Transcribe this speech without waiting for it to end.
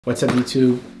What's up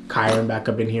YouTube? Kyron back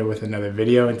up in here with another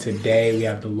video, and today we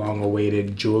have the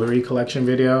long-awaited jewelry collection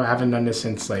video. I haven't done this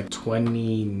since like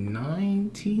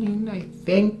 2019, I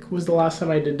think was the last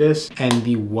time I did this. And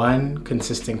the one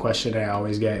consistent question I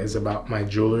always get is about my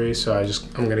jewelry. So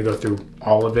I'm gonna go through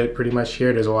all of it pretty much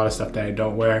here. There's a lot of stuff that I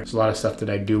don't wear. There's a lot of stuff that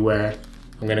I do wear.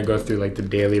 I'm gonna go through like the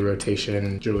daily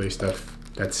rotation jewelry stuff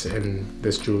that's in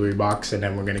this jewelry box, and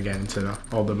then we're gonna get into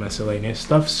all the miscellaneous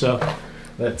stuff. So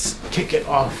let's kick it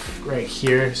off right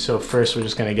here. So first we're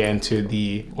just gonna get into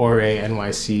the Ore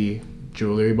NYC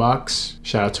jewelry box.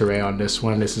 Shout out to Ray on this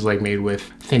one. This is like made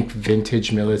with, I think,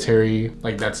 vintage military,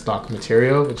 like that stock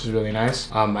material, which is really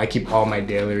nice. I keep all my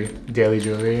daily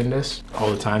jewelry in this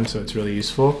all the time, so it's really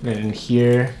useful. And in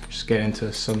here, just get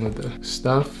into some of the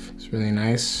stuff. It's really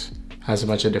nice. Has a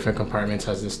bunch of different compartments,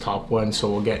 has this top one, so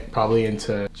we'll get probably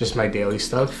into just my daily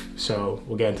stuff. So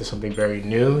we'll get into something very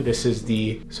new. This is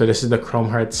the Chrome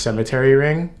Heart Cemetery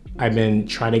ring. I've been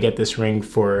trying to get this ring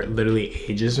for literally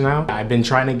ages now. I've been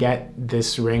trying to get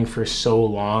this ring for so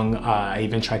long. I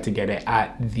even tried to get it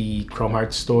at the Chrome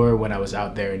Heart store when I was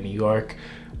out there in New York.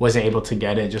 Wasn't able to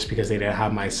get it just because they didn't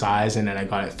have my size, and then I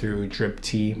got it through Drip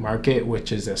Tea Market,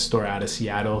 which is a store out of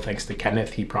Seattle. Thanks to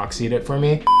Kenneth, he proxied it for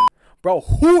me. Bro,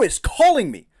 who is calling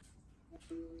me?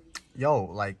 Yo,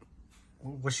 like,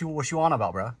 what you on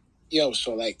about, bro? Yo,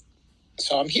 so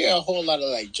I'm hearing a whole lot of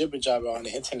like jibber jabber on the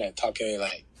internet talking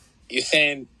like, you're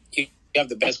saying you have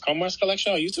the best Chrome Hearts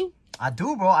collection on YouTube? I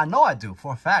do, bro. I know I do,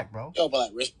 for a fact, bro. Yo,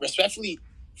 but like respectfully,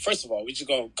 first of all, we just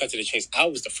gonna cut to the chase. I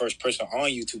was the first person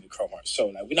on YouTube with Chrome Hearts, so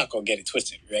like we're not gonna get it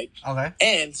twisted, right? Okay.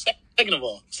 And second of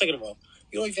all,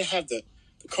 you don't even have the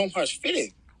Chrome Hearts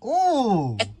fitted.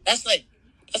 Ooh. That's like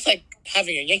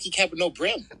having a Yankee cap with no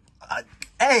brim.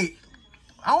 Hey,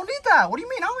 I don't need that. What do you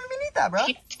mean? I don't even need that, bro.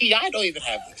 I don't even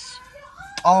have this.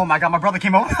 Oh my god, my brother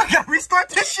came over. I gotta restart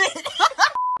this shit.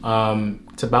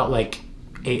 It's about like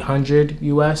 800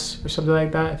 US or something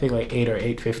like that. I think like 8 or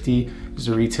 850 is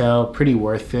the retail. Pretty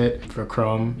worth it for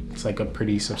chrome. It's like a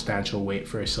pretty substantial weight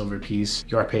for a silver piece.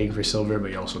 You are paying for silver,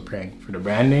 but you're also paying for the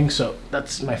branding. So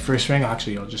that's my first ring.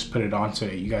 Actually, I'll just put it on so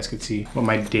that you guys could see what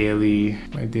my daily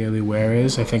wear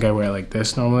is. I think I wear like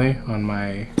this normally on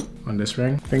this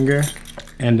ring finger.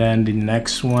 And then the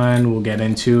next one we'll get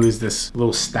into is this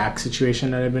little stack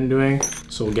situation that I've been doing.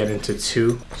 So we'll get into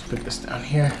two. Let's put this down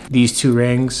here. These two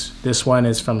rings. This one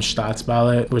is from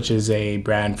Staatsballet, which is a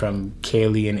brand from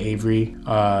Kaylee and Avery.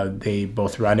 They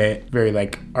both run it. Very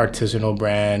like artisanal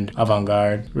brand,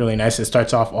 avant-garde. Really nice. It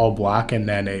starts off all black and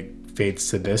then it fades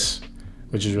to this,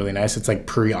 which is really nice. It's like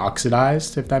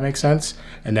pre-oxidized, if that makes sense.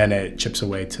 And then it chips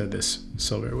away to this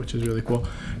silver, which is really cool.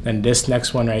 Then this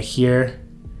next one right here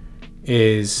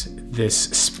is this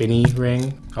spinny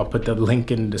ring. I'll put the link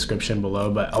in the description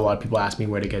below, but a lot of people ask me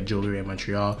where to get jewelry in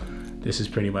Montreal. This is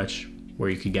pretty much where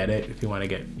you could get it if you want to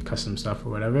get custom stuff or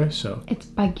whatever. So it's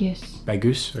Bagus.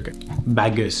 Bagus? Okay.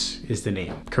 Bagus is the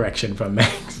name. Correction from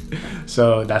Max.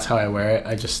 So that's how I wear it.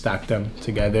 I just stack them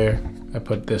together. I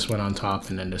put this one on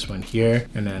top and then this one here,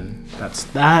 and then that's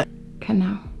that.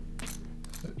 Canal.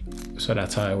 So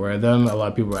that's how I wear them. A lot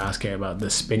of people were asking about the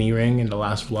spinny ring in the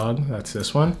last vlog. That's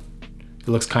this one. It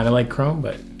looks kind of like chrome,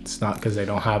 but it's not because they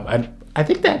don't have, I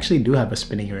think they actually do have a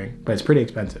spinning ring, but it's pretty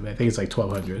expensive. I think it's like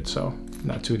 1,200, so I'm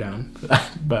not too down for that,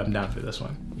 but I'm down for this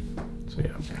one. So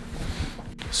yeah.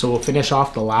 So we'll finish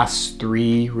off the last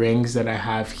three rings that I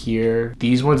have here.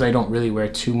 These ones I don't really wear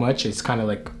too much. It's kind of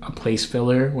like a place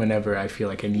filler whenever I feel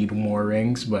like I need more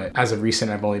rings, but as of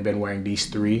recent, I've only been wearing these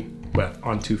three, but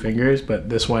on 2 fingers. But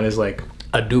this one is like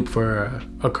a dupe for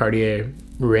a Cartier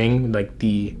ring, like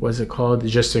the, what's it called? The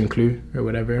Just Inclus or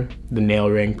whatever. The nail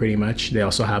ring, pretty much. They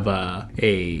also have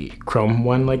a chrome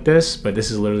one like this, but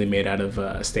this is literally made out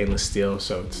of stainless steel,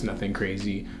 so it's nothing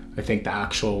crazy. I think the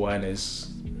actual one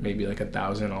is maybe like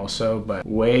 1,000 also, but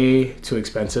way too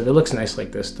expensive. It looks nice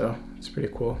like this though. It's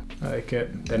pretty cool. I like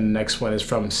it. Then the next one is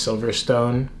from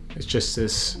Silverstone. It's just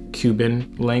this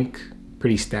Cuban link.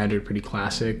 Pretty standard, pretty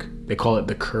classic. They call it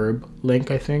the curb link,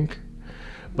 I think.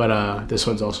 But this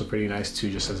one's also pretty nice too,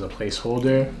 just as a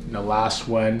placeholder. And the last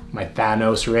one, my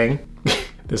Thanos ring.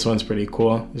 This one's pretty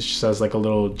cool. It just has like a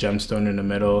little gemstone in the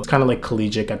middle. It's kind of like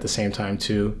collegiate at the same time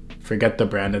too. Forget the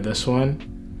brand of this one,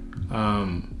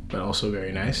 but also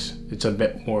very nice. It's a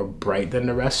bit more bright than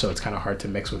the rest, so it's kind of hard to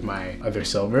mix with my other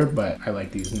silver, but I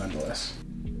like these nonetheless.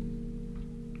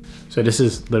 So this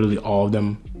is literally all of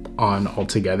them on all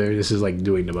together. This is like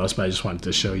doing the most, but I just wanted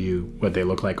to show you what they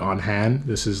look like on hand.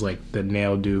 This is like the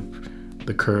nail dupe,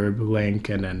 the curb link,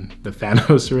 and then the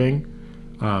Thanos ring.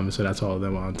 So that's all of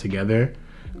them on together.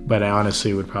 But I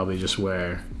honestly would probably just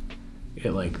wear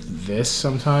it like this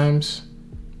sometimes.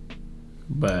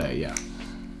 But yeah.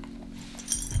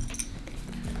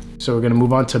 So we're gonna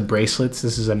move on to bracelets.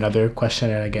 This is another question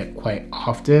that I get quite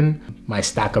often. My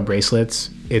stack of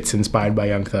bracelets, it's inspired by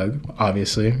Young Thug,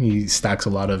 obviously. He stacks a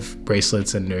lot of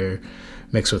bracelets and they're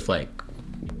mixed with like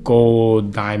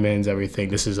gold, diamonds, everything.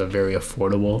 This is a very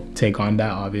affordable take on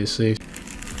that, obviously.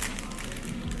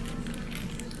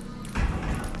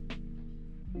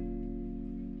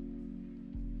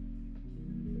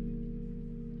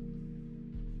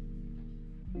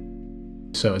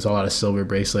 So it's a lot of silver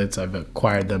bracelets. I've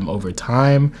acquired them over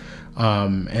time.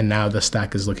 And now the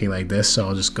stack is looking like this. So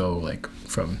I'll just go like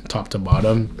from top to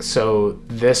bottom. So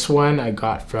this one I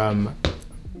got from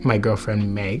my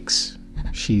girlfriend Megs.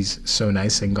 She's so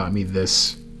nice and got me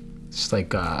this. It's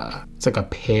like it's like a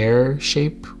pear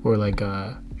shape or like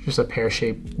just a pear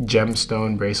shaped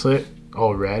gemstone bracelet,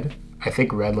 all red. I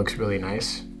think red looks really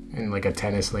nice and like a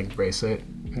tennis link bracelet.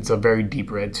 It's a very deep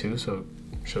red too, so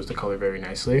it shows the color very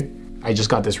nicely. I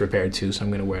just got this repaired too, so I'm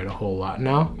gonna wear it a whole lot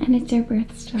now. And it's your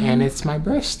birthstone. And it's my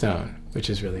birthstone, which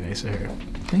is really nice of her.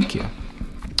 Thank you.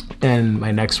 And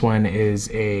my next one is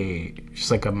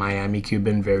just like a Miami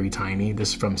Cuban, very tiny. This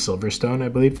is from Silverstone, I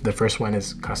believe. The first one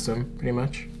is custom, pretty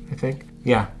much, I think.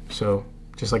 Yeah, so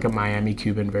just like a Miami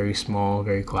Cuban, very small,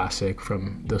 very classic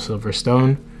from the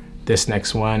Silverstone. This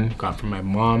next one got from my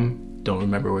mom. Don't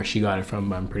remember where she got it from,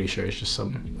 but I'm pretty sure it's just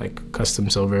some like custom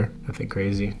silver, nothing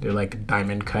crazy. They're like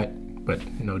diamond cut, but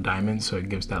no diamonds, so it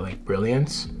gives that like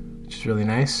brilliance, which is really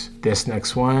nice. This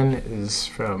next one is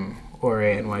from Ore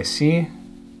NYC.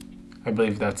 I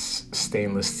believe that's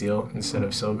stainless steel instead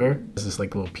of silver. This is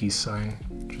like a little peace sign,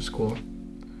 which is cool.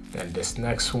 And this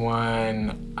next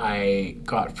one I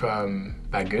got from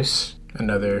Bagus,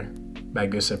 another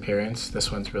Bagus appearance.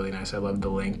 This one's really nice. I love the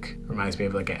link. Reminds me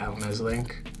of like an Hermes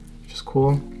link, which is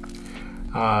cool.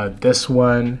 This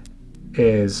one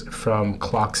is from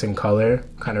Clocks and Color.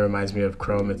 Kind of reminds me of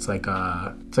chrome. It's like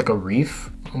a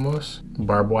reef almost,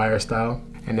 barbed wire style.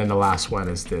 And then the last one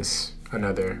is this,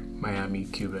 another Miami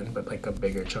Cuban, but like a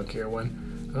bigger, chunkier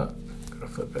one. Oh, gotta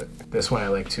flip it. This one I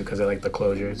like too because I like the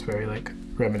closure. It's very like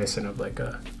reminiscent of like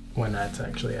a one that's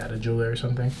actually at a jeweler or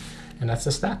something. And that's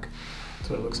the stack. That's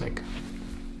what it looks like.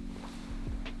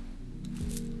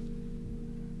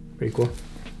 Pretty cool.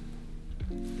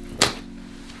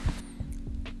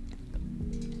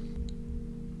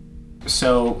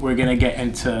 So we're gonna get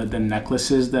into the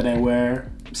necklaces that I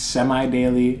wear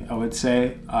semi-daily, I would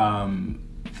say.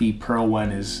 The pearl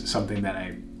one is something that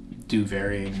I do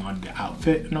varying on the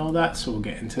outfit and all that, so we'll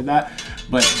get into that.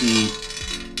 But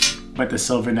the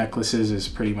silver necklaces is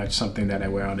pretty much something that I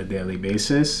wear on a daily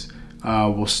basis.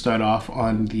 We'll start off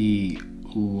on the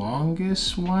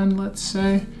longest one, let's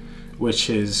say,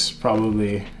 which is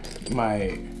probably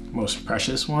my most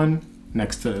precious one,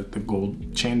 next to the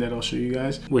gold chain that I'll show you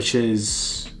guys, which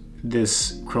is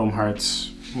this Chrome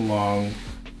Hearts long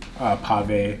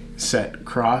pave set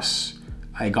cross.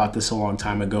 I got this a long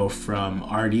time ago from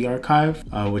RD Archive,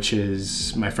 which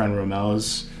is my friend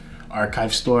Romel's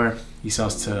archive store. He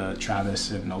sells to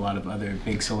Travis and a lot of other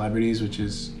big celebrities, which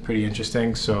is pretty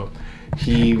interesting. So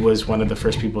he was one of the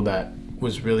first people that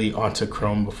was really onto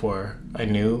chrome before I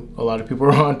knew a lot of people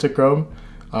were onto chrome.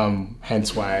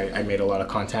 Hence why I made a lot of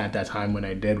content at that time when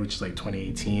I did, which is like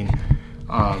 2018.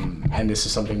 And this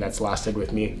is something that's lasted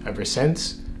with me ever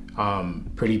since.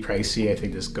 Pretty pricey. I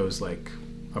think this goes like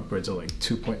upwards of like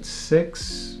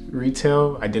 2.6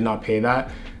 retail. I did not pay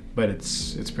that, but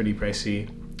it's pretty pricey,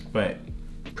 but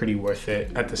pretty worth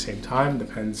it at the same time.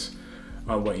 Depends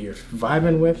on what you're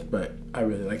vibing with, but I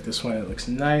really like this one. It looks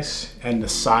nice, and the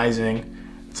sizing,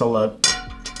 it's a lot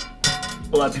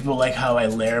of people like how I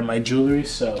layer my jewelry,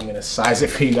 so I'm gonna size it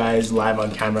for you guys live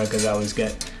on camera because I always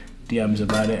get DMs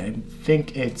about it. I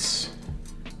think it's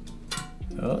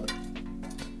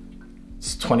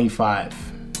 25.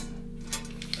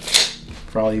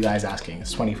 For all you guys asking,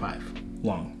 it's 25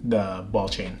 long, the ball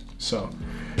chain. So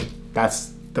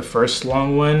that's the first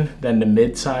long one. Then the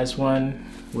mid-size one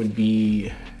would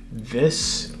be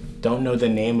this. Don't know the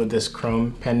name of this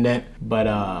chrome pendant, but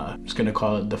I'm just gonna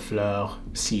call it the Fleur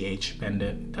CH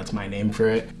pendant. That's my name for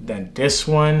it. Then this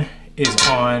one is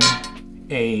on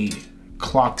a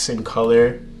Clocks and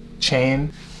Color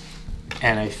chain.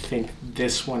 And I think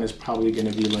this one is probably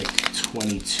gonna be like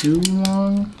 22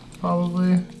 long,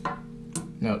 probably.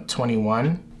 No,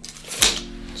 21.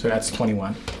 So that's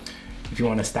 21, if you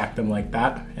wanna stack them like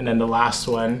that. And then the last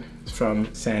one is from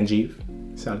Sanjeev.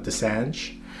 Shout out to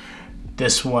Sanj.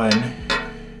 This one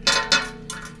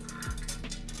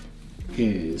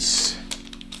is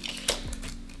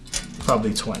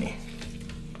probably 20.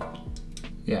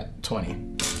 Yeah,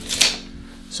 20.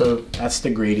 So that's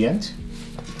the gradient.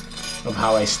 of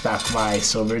how I stack my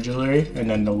silver jewelry, and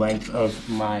then the length of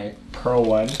my pearl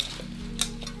one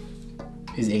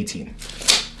is 18.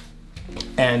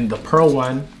 And the pearl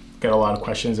one, get a lot of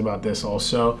questions about this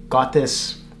also. Got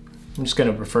this, I'm just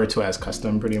gonna refer to it as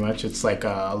custom pretty much. It's like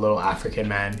a little African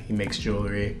man. He makes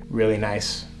jewelry, really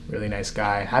nice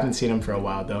guy. Haven't seen him for a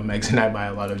while though. Megs and I buy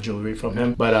a lot of jewelry from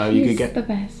him. But you could get the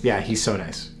best. Yeah, he's so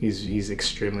nice. He's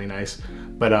extremely nice.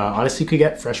 But honestly, you could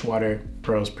get freshwater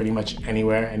pearls pretty much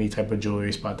anywhere, any type of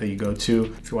jewelry spot that you go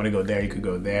to. If you want to go there, you could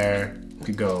go there. You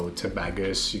could go to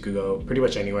Bagus. You could go pretty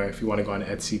much anywhere. If you want to go on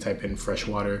Etsy, type in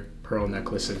freshwater pearl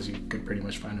necklaces, you could pretty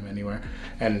much find them anywhere.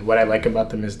 And what I like about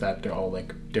them is that they're all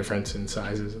like different in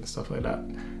sizes and stuff like that.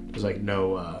 There's like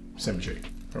no symmetry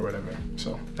or whatever.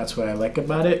 So that's what I like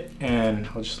about it. And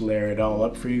I'll just layer it all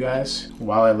up for you guys.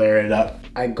 While I layer it up,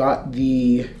 I got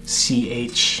the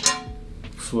CH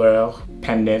Fleur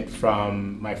pendant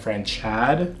from my friend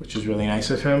Chad, which is really nice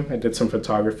of him. I did some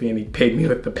photography and he paid me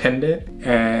with the pendant.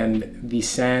 And the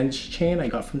Sanj chain I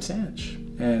got from Sanj.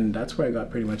 And that's where I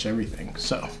got pretty much everything.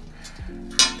 So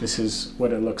this is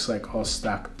what it looks like all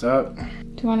stacked up.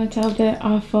 Do you want to tell the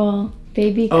awful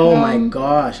baby chrome? Oh my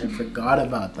gosh, I forgot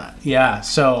about that. Yeah,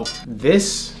 so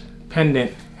this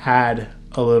pendant had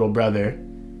a little brother.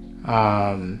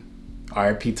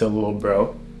 RIP to little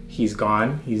bro. He's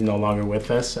gone. He's no longer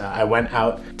with us. I went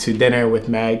out to dinner with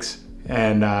Megs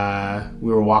and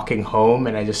we were walking home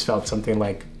and I just felt something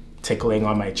like tickling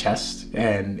on my chest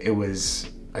and it was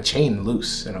a chain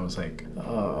loose and I was like,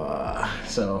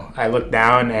 so I looked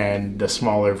down and the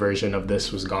smaller version of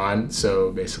this was gone.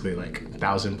 So basically like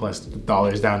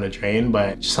 $1,000+ down the drain,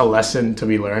 but just a lesson to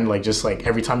be learned. Like just like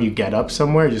every time you get up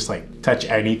somewhere, just like touch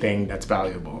anything that's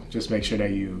valuable. Just make sure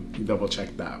that you double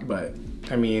check that. But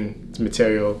I mean, it's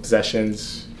material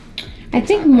possessions. I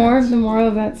think more of the moral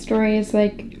of that story is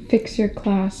like fix your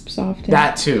clasps often.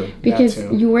 That too. Because that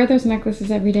too. You wear those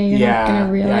necklaces every day, you're not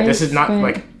gonna realize. Yeah, this is not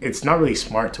like, it's not really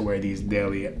smart to wear these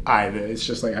daily either. It's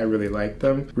just like, I really like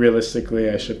them. Realistically,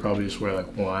 I should probably just wear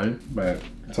like one, but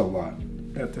it's a lot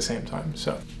at the same time.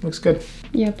 So, looks good.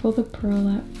 Yeah, pull the pearl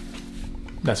up.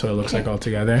 That's what it looks like all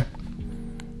together.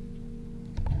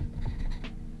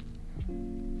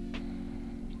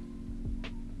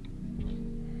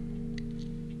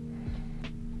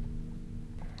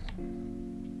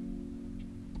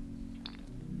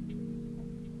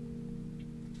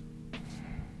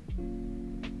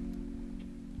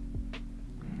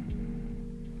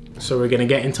 So we're gonna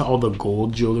get into all the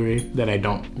gold jewelry that I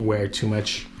don't wear too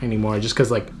much anymore, just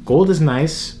cause like gold is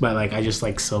nice, but like I just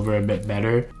like silver a bit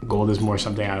better. Gold is more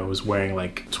something I was wearing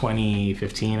like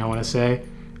 2015, I wanna say.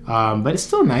 But it's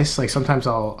still nice. Like sometimes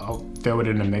I'll throw it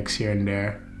in a mix here and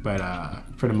there, but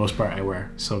for the most part I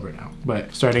wear silver now.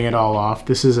 But starting it all off,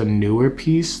 this is a newer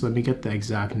piece. Let me get the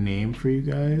exact name for you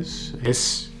guys.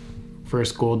 This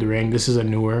first gold ring, this is a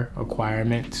newer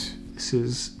acquirement. This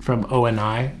is from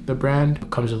O&I, the brand.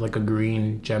 It comes with like a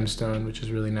green gemstone, which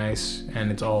is really nice. And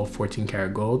it's all 14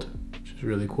 karat gold, which is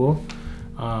really cool.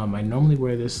 I normally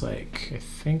wear this like, I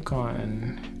think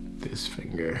on this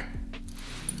finger,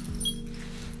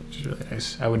 which is really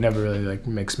nice. I would never really like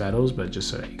mix metals, but just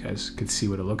so that you guys could see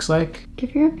what it looks like.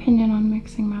 Give your opinion on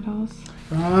mixing metals.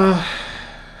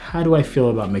 How do I feel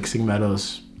about mixing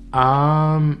metals?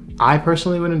 I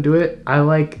personally wouldn't do it. I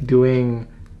like doing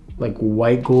like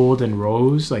white gold and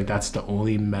rose. Like that's the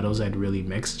only metals I'd really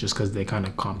mix just because they kind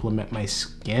of complement my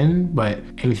skin. But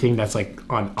anything that's like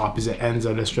on opposite ends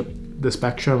of the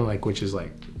spectrum, like which is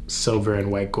like silver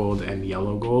and white gold and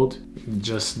yellow gold,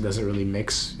 just doesn't really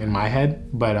mix in my head.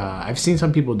 But I've seen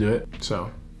some people do it,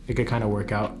 so it could kind of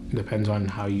work out. Depends on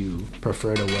how you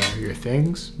prefer to wear your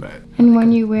things. But and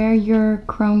when you wear your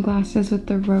chrome glasses with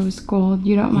the rose gold,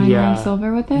 you don't mind wearing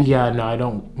silver with it? Yeah, no, I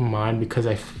don't mind because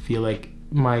I feel like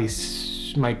my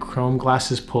chrome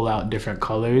glasses pull out different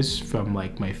colors from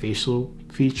like my facial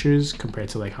features compared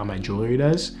to like how my jewelry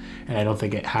does, and I don't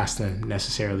think it has to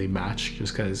necessarily match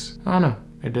just because I don't know,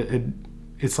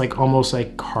 it's like almost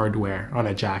like hardware on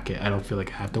a jacket. I don't feel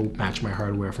like I have to match my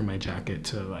hardware from my jacket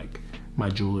to like my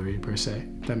jewelry per se,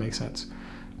 if that makes sense.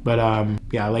 But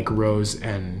yeah, I like rose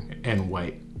and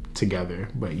white together,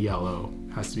 but yellow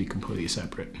has to be completely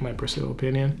separate, in my personal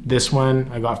opinion. This one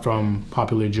I got from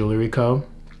Popular Jewelry Co.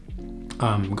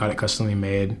 Got it customly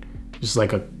made. Just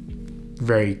like a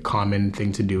very common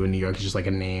thing to do in New York, just like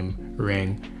a name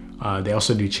ring. They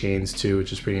also do chains too,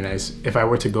 which is pretty nice. If I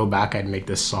were to go back, I'd make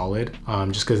this solid,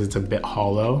 just because it's a bit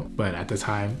hollow, but at the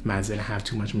time, Mads didn't have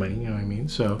too much money, you know what I mean?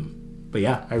 So, but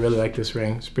yeah, I really like this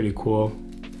ring. It's pretty cool,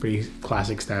 pretty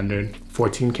classic standard.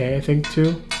 14K, I think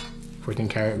too. 14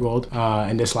 karat gold.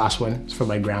 And this last one is from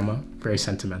my grandma, very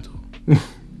sentimental.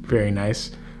 very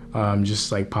nice.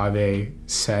 Just like pave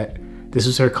set. This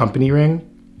is her company ring,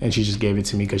 and she just gave it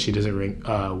to me because she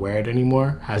doesn't wear it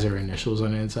anymore. Has her initials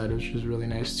on the inside, which is really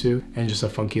nice too. And just a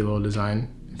funky little design.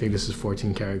 I think this is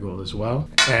 14 karat gold as well.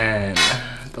 And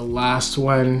the last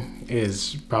one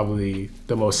is probably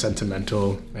the most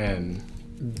sentimental and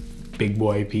big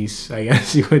boy piece, I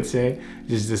guess you would say.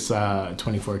 Is this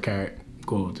 24 karat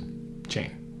gold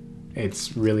chain.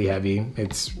 It's really heavy.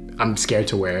 I'm scared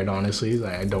to wear it, honestly.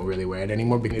 Like, I don't really wear it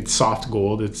anymore because it's soft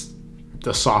gold. It's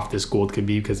the softest gold could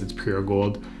be because it's pure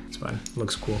gold. It's fine. It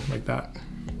looks cool like that.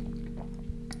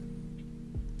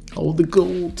 Oh, the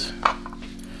gold.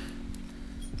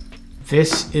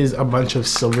 This is a bunch of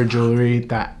silver jewelry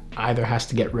that either has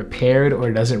to get repaired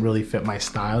or doesn't really fit my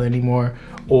style anymore,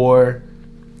 or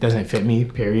doesn't fit me,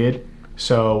 period.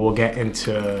 So we'll get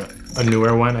into a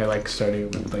newer one. I like starting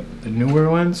with like the newer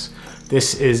ones.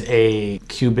 This is a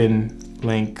Cuban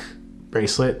link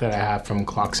bracelet that I have from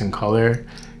Clocks and Color.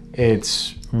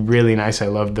 It's really nice. I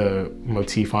love the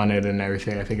motif on it and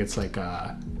everything. I think it's like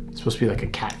it's supposed to be like a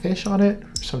catfish on it,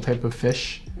 or some type of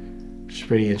fish, which is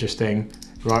pretty interesting.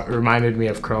 Reminded me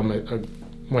of chrome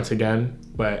once again,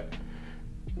 but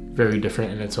very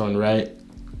different in its own right.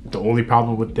 The only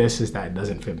problem with this is that it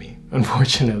doesn't fit me,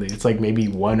 unfortunately. It's like maybe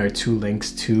 1 or 2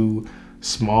 links too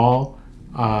small.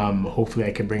 Hopefully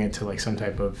I can bring it to like some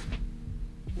type of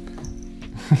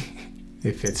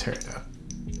it fits her though.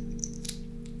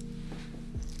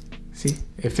 See,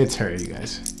 it fits her, you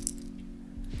guys.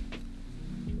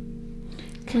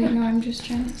 Wait, no, I'm just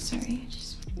trying to, sorry.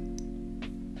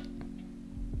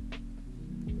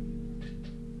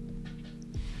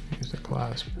 Here's the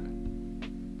clasp.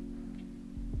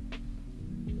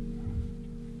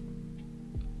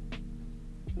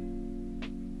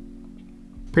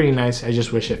 Pretty nice. I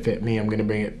just wish it fit me. I'm gonna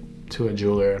bring it to a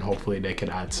jeweler and hopefully they could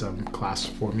add some clasps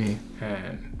for me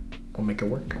and we'll make it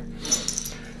work.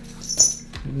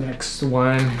 Next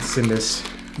one is in this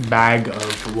bag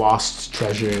of lost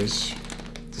treasures.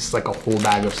 This is like a whole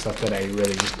bag of stuff that I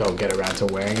really just don't get around to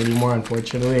wearing anymore,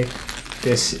 unfortunately.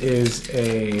 This is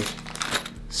a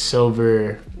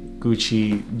silver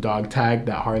Gucci dog tag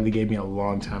that Harley gave me a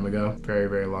long time ago. Very,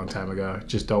 very long time ago.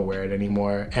 Just don't wear it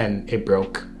anymore. And it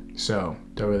broke. So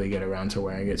don't really get around to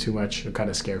wearing it too much. I'm kind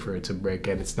of scared for it to break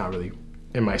and it's not really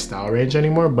in my style range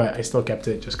anymore, but I still kept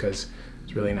it just because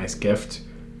it's a really nice gift.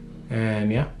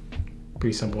 And yeah,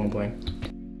 pretty simple and plain.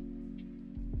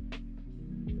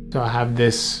 So I have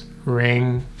this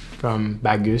ring from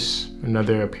Bagus,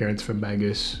 another appearance from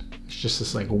Bagus. It's just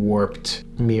this like warped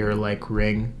mirror-like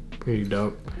ring. Pretty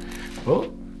dope.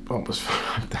 Oh, almost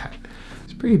forgot that.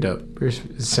 It's pretty dope. Very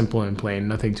simple and plain,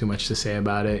 nothing too much to say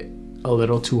about it. A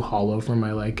little too hollow for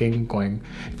my liking.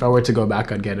 If I were to go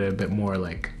back, I'd get it a bit more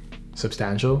like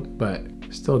substantial, but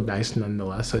still nice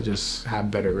nonetheless. I just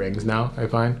have better rings now, I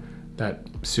find, that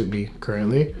suit me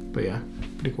currently. But yeah,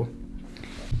 pretty cool.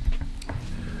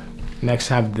 Next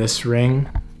I have this ring.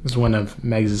 This is one of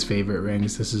Megs' favorite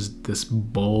rings. This is this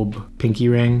bulb pinky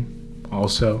ring,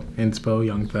 also inspo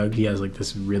Young Thug. He has like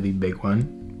this really big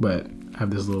one, but I have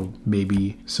this little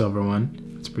baby silver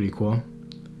one. It's pretty cool.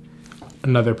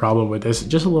 Another problem with this,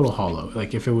 just a little hollow.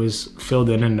 Like if it was filled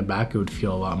in the back, it would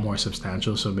feel a lot more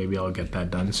substantial. So maybe I'll get that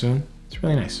done soon. It's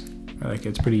really nice. I like it.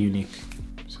 It's pretty unique.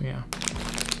 So yeah.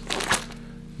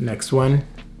 Next one,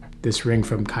 this ring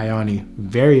from Kayani.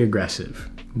 Very aggressive,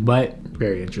 but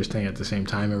very interesting at the same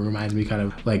time. It reminds me kind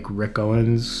of like Rick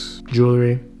Owens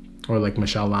jewelry, or like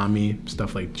Michelle Lamy,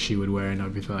 stuff like she would wear and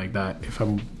everything like that. If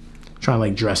I'm trying to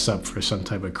like dress up for some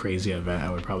type of crazy event,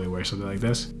 I would probably wear something like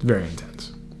this. It's very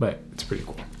intense, but it's pretty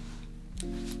cool.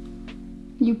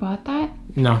 You bought that?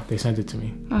 No, they sent it to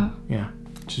me. Oh. Yeah,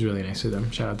 which is really nice of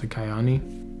them. Shout out to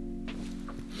Kayani.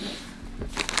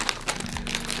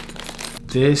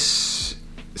 This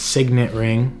signet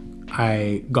ring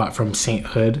I got from Saint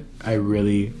Hood. I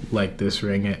really like this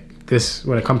ring.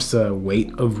 When it comes to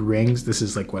weight of rings, this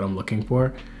is like what I'm looking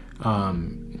for.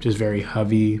 Just very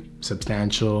heavy,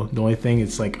 substantial. The only thing,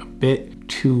 it's like a bit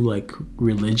too like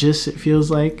religious, it feels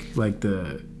like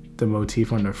the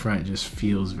motif on the front just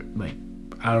feels like,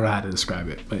 I don't know how to describe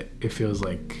it, but it feels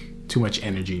like too much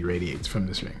energy radiates from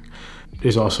this ring.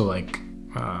 There's also like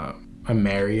a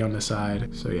Mary on the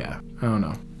side. So yeah, I don't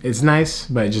know. It's nice,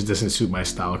 but it just doesn't suit my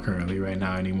style currently right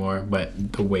now anymore,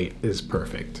 but the weight is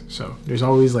perfect. So there's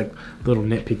always like little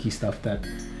nitpicky stuff that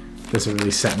doesn't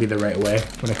really set me the right way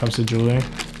when it comes to jewelry.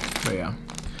 But yeah.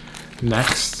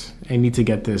 Next, I need to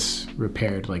get this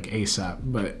repaired like ASAP,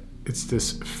 but it's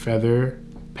this feather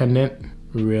pendant.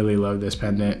 Really love this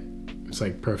pendant. It's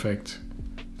like perfect.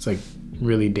 It's like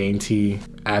really dainty,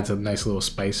 adds a nice little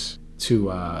spice to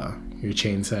your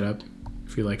chain setup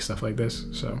if you like stuff like this.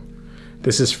 So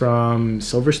this is from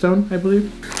Silverstone, I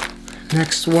believe.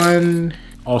 Next one,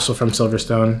 also from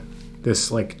Silverstone,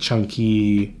 this like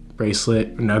chunky bracelet,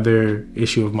 another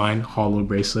issue of mine, hollow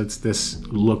bracelets. This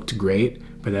looked great,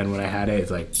 but then when I had it,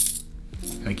 it's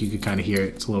like you could kind of hear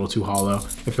it. It's a little too hollow.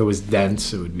 If it was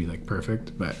dense, it would be like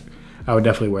perfect, but I would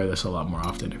definitely wear this a lot more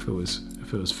often if it was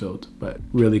filled. But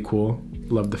really cool.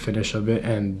 Love the finish of it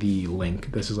and the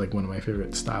link. This is like one of my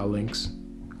favorite style links.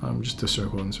 Just a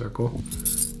circle and circle.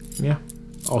 Yeah,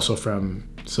 also from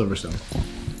Silverstone.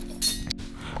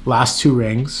 Last two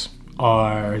rings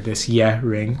are this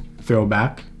ring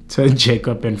throwback to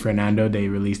Jacob and Fernando. They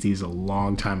released these a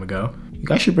long time ago. You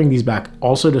guys should bring these back.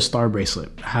 Also the star bracelet.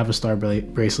 I have a star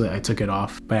bracelet. I took it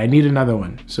off, but I need another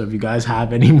one. So if you guys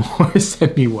have any more,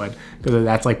 send me one, because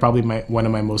that's like probably one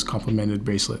of my most complimented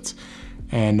bracelets.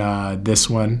 And this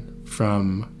one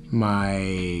from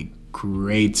my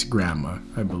great grandma,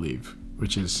 I believe,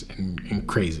 which is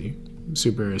crazy,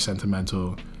 super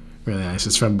sentimental, really nice.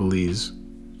 It's from Belize,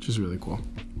 which is really cool.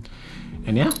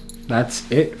 And yeah,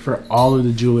 that's it for all of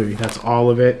the jewelry. That's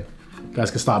all of it. You guys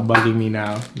can stop bugging me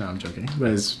now. No, I'm joking.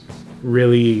 But it's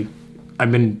really, I've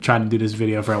been trying to do this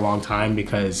video for a long time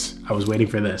because I was waiting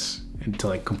for this and to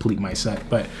like complete my set.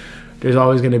 But there's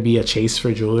always gonna be a chase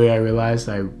for jewelry. I realized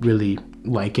I really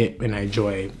like it and I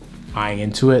enjoy eyeing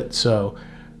into it. So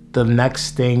the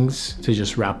next things to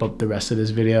just wrap up the rest of this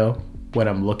video, what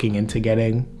I'm looking into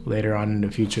getting later on in the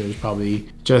future is probably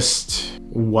just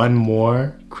one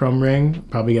more chrome ring.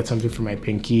 Probably get something for my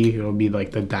pinky. It'll be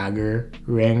like the dagger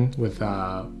ring with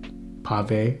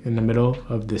pave in the middle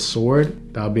of this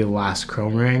sword. That'll be the last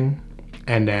chrome ring.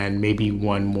 And then maybe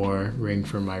one more ring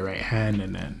for my right hand,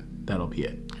 and then that'll be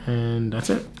it. And that's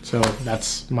it. So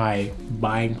that's my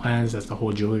buying plans. That's the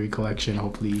whole jewelry collection.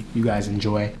 Hopefully you guys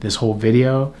enjoy this whole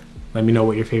video. Let me know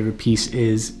what your favorite piece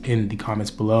is in the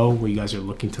comments below, what you guys are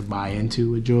looking to buy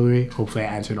into with jewelry. Hopefully I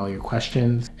answered all your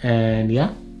questions. And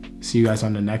yeah, see you guys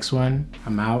on the next one.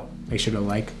 I'm out. Make sure to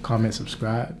like, comment,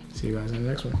 subscribe. See you guys on the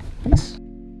next one. Peace.